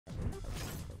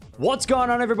What's going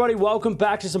on, everybody? Welcome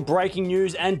back to some breaking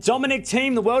news. And Dominic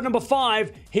Thiem, the world number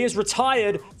 5, he has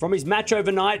retired from his match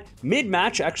overnight.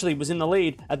 Mid-match, actually was in the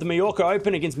lead at the Mallorca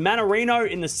Open against Mannarino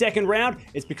in the second round.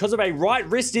 It's because of a right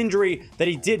wrist injury that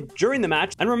he did during the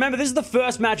match. And remember, this is the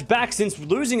first match back since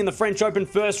losing in the French Open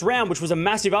first round, which was a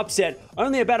massive upset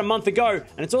only about a month ago.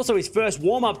 And it's also his first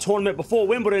warm-up tournament before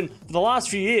Wimbledon for the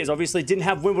last few years. Obviously, didn't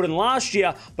have Wimbledon last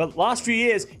year, but last few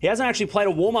years, he hasn't actually played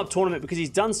a warm-up tournament because he's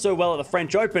done so well at the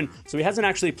French Open. So he hasn't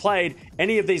actually played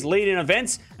any of these lead-in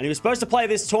events, and he was supposed to play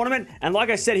this tournament, and like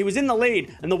I said, he was in the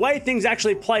lead, and the way things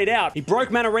actually played out, he broke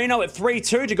Mannarino at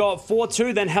 3-2 to go up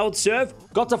 4-2, then held serve,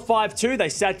 got to 5-2, they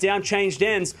sat down, changed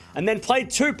ends, and then played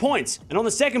 2 points. And on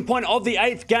the second point of the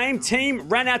 8th game, Thiem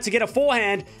ran out to get a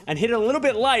forehand and hit it a little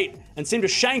bit late and seemed to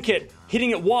shank it,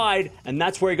 hitting it wide, and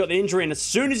that's where he got the injury. And as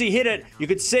soon as he hit it, you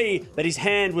could see that his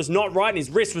hand was not right and his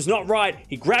wrist was not right.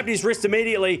 He grabbed his wrist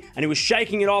immediately and he was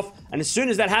shaking it off, and as soon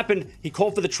as that happened, he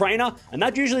called for the trainer, and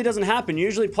that usually doesn't happen.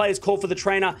 Usually players call for the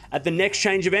trainer at the next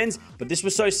change of ends, but this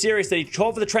was so serious that he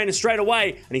called for the trainer straight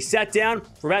away, and he sat down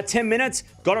for about 10 minutes,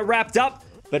 got it wrapped up,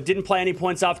 but didn't play any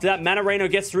points after that. Mannarino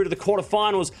gets through to the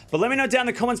quarterfinals. But let me know down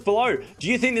in the comments below, do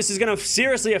you think this is going to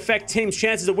seriously affect Thiem's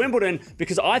chances at Wimbledon?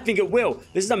 Because I think it will.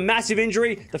 This is a massive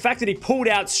injury. The fact that he pulled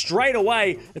out straight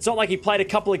away, it's not like he played a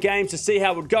couple of games to see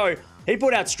how it would go. He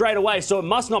pulled out straight away, so it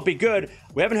must not be good.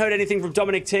 We haven't heard anything from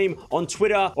Dominic Thiem on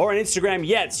Twitter or on Instagram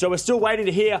yet, so we're still waiting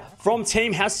to hear from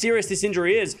Thiem how serious this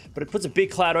injury is, but it puts a big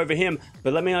cloud over him.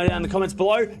 But let me know down in the comments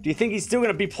below, do you think he's still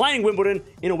going to be playing Wimbledon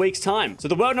in a week's time? So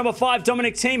the world number 5,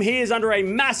 Dominic Thiem, he is under a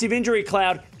massive injury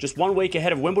cloud just 1 week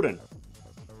ahead of Wimbledon.